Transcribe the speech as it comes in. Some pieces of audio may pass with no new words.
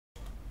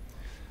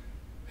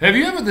Have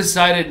you ever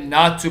decided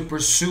not to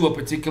pursue a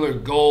particular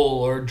goal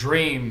or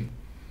dream,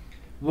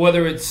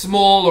 whether it's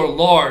small or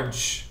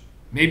large,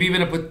 maybe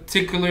even a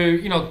particular,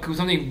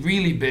 something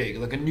really big,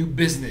 like a new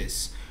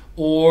business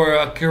or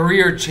a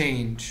career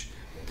change,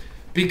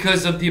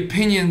 because of the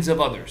opinions of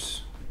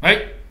others,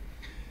 right?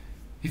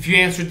 If you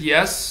answered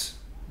yes,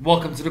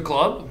 welcome to the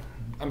club.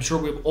 I'm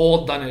sure we've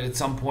all done it at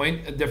some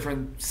point at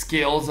different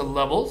scales and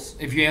levels.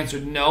 If you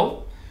answered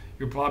no,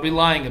 you're probably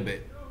lying a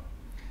bit.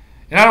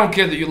 And I don't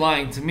care that you're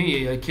lying to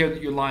me, I care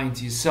that you're lying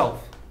to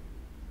yourself.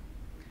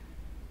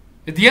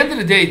 At the end of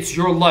the day, it's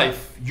your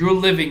life. You're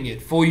living it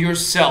for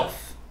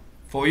yourself,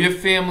 for your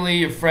family,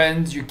 your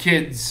friends, your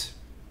kids,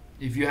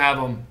 if you have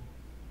them.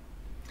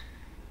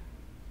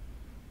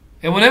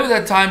 And whenever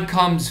that time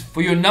comes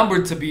for your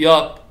number to be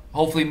up,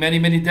 hopefully many,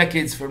 many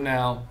decades from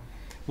now,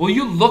 will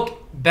you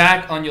look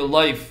back on your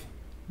life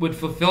with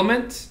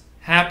fulfillment,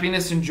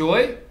 happiness, and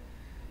joy?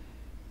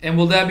 And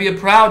will that be a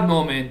proud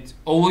moment?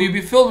 Or will you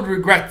be filled with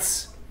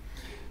regrets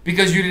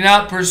because you did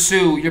not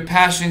pursue your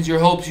passions, your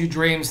hopes, your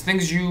dreams,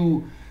 things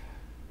you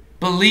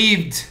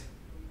believed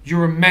you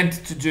were meant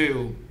to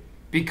do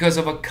because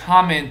of a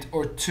comment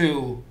or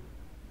two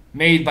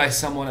made by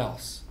someone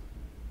else?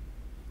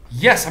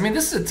 Yes,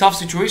 this is a tough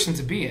situation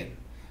to be in,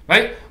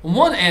 right? On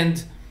one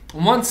end,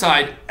 on one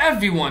side,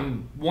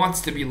 everyone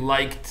wants to be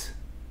liked,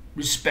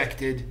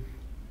 respected.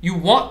 You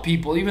want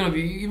people,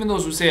 even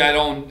those who say I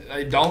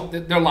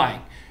don't, they're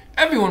lying.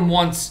 Everyone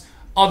wants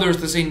others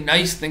to say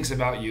nice things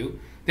about you.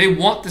 They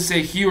want to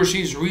say he or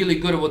she is really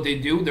good at what they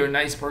do. They're a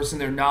nice person.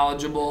 They're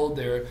knowledgeable.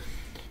 They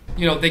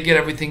get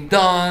everything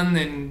done,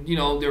 and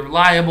they're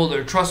reliable.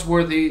 They're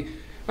trustworthy,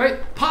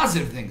 right?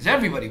 Positive things.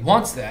 Everybody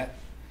wants that.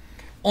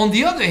 On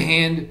the other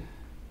hand,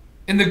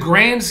 in the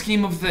grand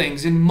scheme of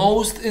things, in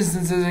most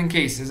instances and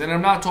cases, and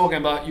I'm not talking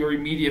about your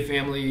immediate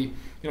family,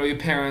 your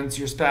parents,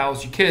 your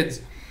spouse, your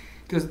kids,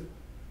 because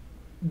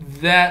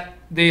that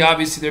they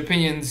obviously, their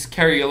opinions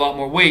carry a lot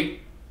more weight.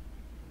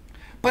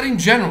 But in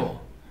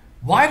general,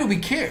 why do we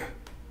care?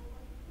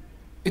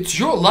 It's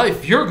your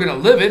life. You're going to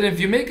live it. And if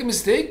you make a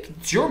mistake,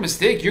 it's your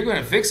mistake. You're going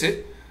to fix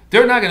it.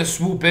 They're not going to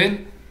swoop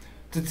in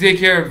to take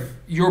care of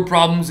your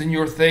problems and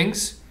your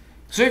things.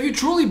 So if you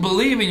truly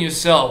believe in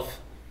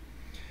yourself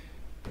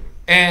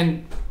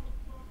and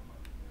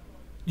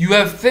you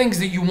have things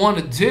that you want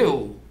to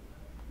do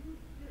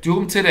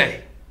them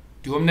today.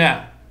 Do them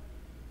now.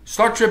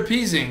 Start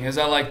trapezing, as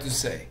I like to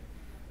say.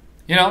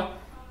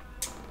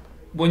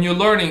 When you're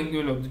learning,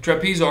 the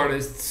trapeze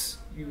artists,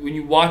 when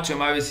you watch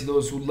them, obviously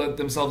those who let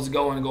themselves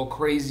go and go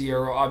crazy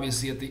are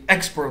obviously at the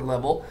expert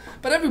level.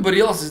 But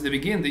everybody else is the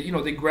beginning.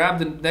 They grab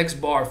the next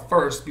bar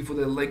first before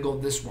they let go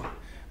of this one,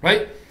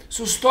 right?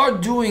 So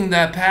start doing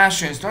that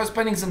passion. Start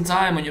spending some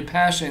time on your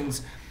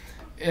passions,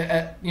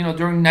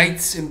 during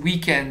nights and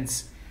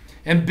weekends,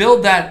 and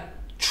build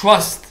that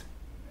trust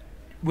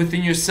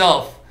within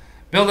yourself.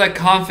 Build that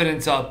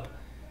confidence up.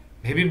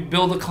 Maybe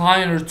build a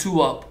client or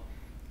two up,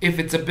 if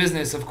it's a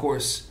business, of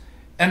course,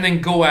 and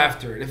then go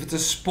after it. If it's a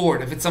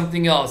sport, if it's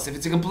something else, if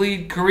it's a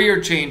complete career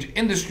change,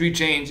 industry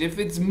change, if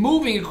it's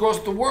moving across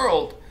the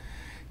world,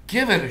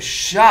 give it a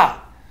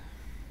shot.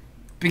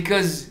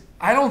 Because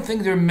I don't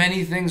think there are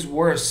many things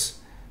worse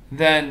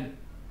than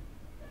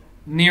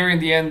nearing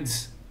the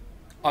end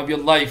of your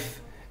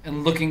life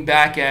and looking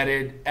back at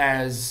it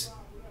as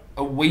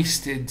a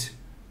wasted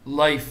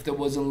life that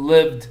wasn't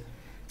lived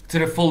to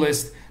the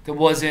fullest, that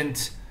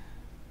wasn't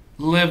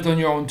lived on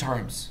your own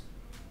terms.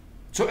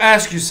 So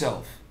ask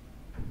yourself,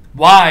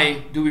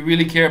 why do we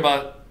really care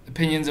about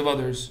opinions of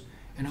others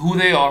and who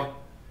they are,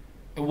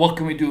 and what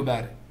can we do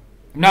about it?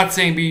 I'm not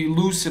saying be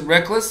loose and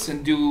reckless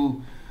and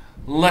do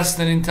less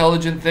than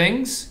intelligent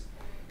things,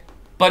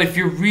 but if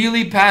you're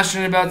really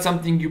passionate about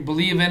something you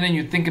believe in and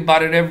you think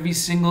about it every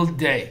single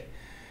day,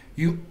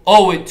 you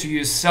owe it to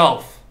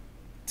yourself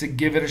to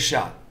give it a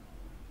shot.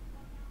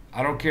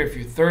 I don't care if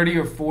you're 30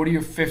 or 40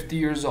 or 50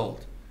 years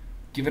old.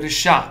 Give it a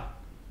shot.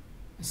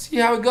 See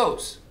how it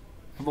goes.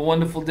 Have a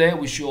wonderful day. I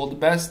wish you all the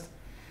best.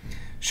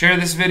 Share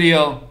this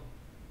video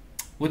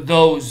with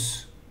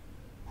those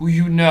who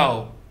you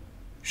know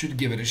should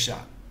give it a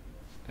shot.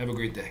 Have a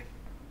great day.